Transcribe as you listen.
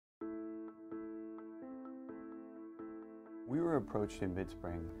We were approached in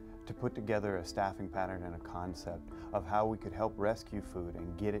mid-spring to put together a staffing pattern and a concept of how we could help rescue food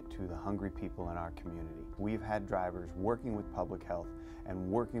and get it to the hungry people in our community. We've had drivers working with public health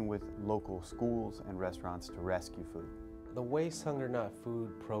and working with local schools and restaurants to rescue food. The Waste Hunger Not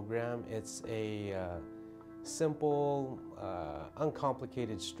Food program, it's a simple,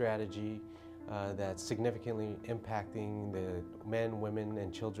 uncomplicated strategy that's significantly impacting the men, women,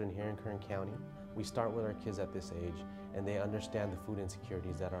 and children here in Kern County. We start with our kids at this age, and they understand the food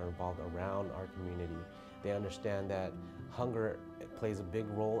insecurities that are involved around our community. They understand that hunger plays a big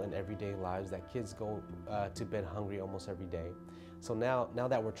role in everyday lives, that kids go to bed hungry almost every day. So now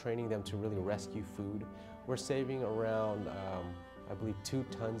that we're training them to really rescue food, we're saving around, I believe, 2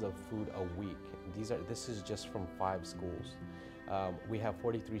 tons of food a week. This is just from 5 schools. We have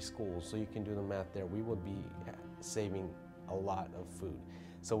 43 schools, so you can do the math there. We would be saving a lot of food.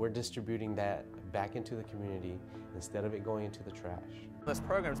 So we're distributing that back into the community instead of it going into the trash. This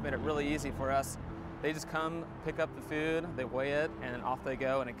program's made it really easy for us. They just come, pick up the food, they weigh it, and off they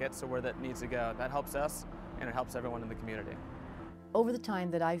go, and it gets to where that needs to go. That helps us, and it helps everyone in the community. Over the time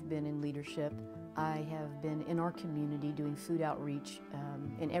that I've been in leadership, I have been in our community doing food outreach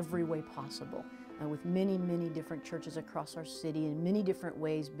in every way possible, with many, many different churches across our city in many different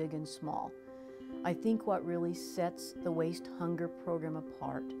ways, big and small. I think what really sets the Waste Hunger program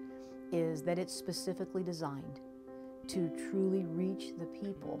apart is that it's specifically designed to truly reach the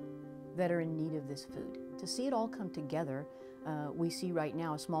people that are in need of this food. To see it all come together, we see right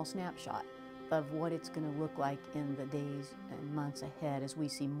now a small snapshot of what it's going to look like in the days and months ahead as we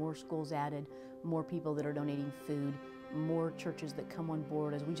see more schools added, more people that are donating food, more churches that come on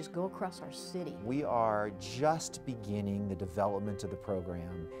board as we just go across our city. We are just beginning the development of the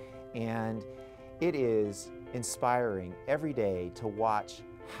program, and it is inspiring every day to watch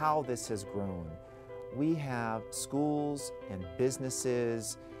how this has grown. We have schools and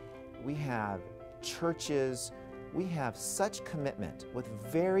businesses, we have churches, we have such commitment with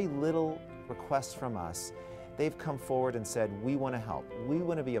very little requests from us. They've come forward and said, we want to help, we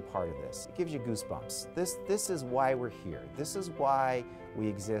want to be a part of this. It gives you goosebumps. This is why we're here. This is why we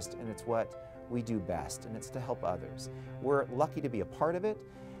exist, and it's what we do best, and it's to help others. We're lucky to be a part of it.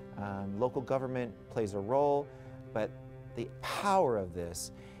 Local government plays a role, but the power of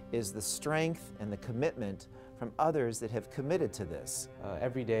this is the strength and the commitment from others that have committed to this.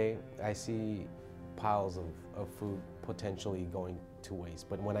 Every day I see piles of food potentially going to waste,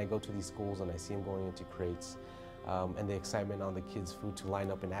 but when I go to these schools and I see them going into crates, and the excitement on the kids' food to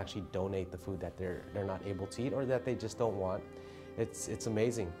line up and actually donate the food that they're not able to eat or that they just don't want, it's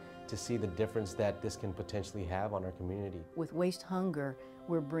amazing to see the difference that this can potentially have on our community. With Waste Hunger,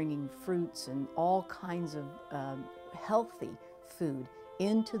 we're bringing fruits and all kinds of healthy food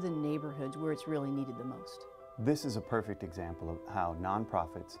into the neighborhoods where it's really needed the most. This is a perfect example of how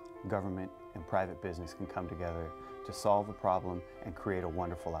nonprofits, government, and private business can come together to solve a problem and create a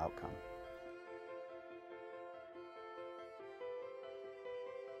wonderful outcome.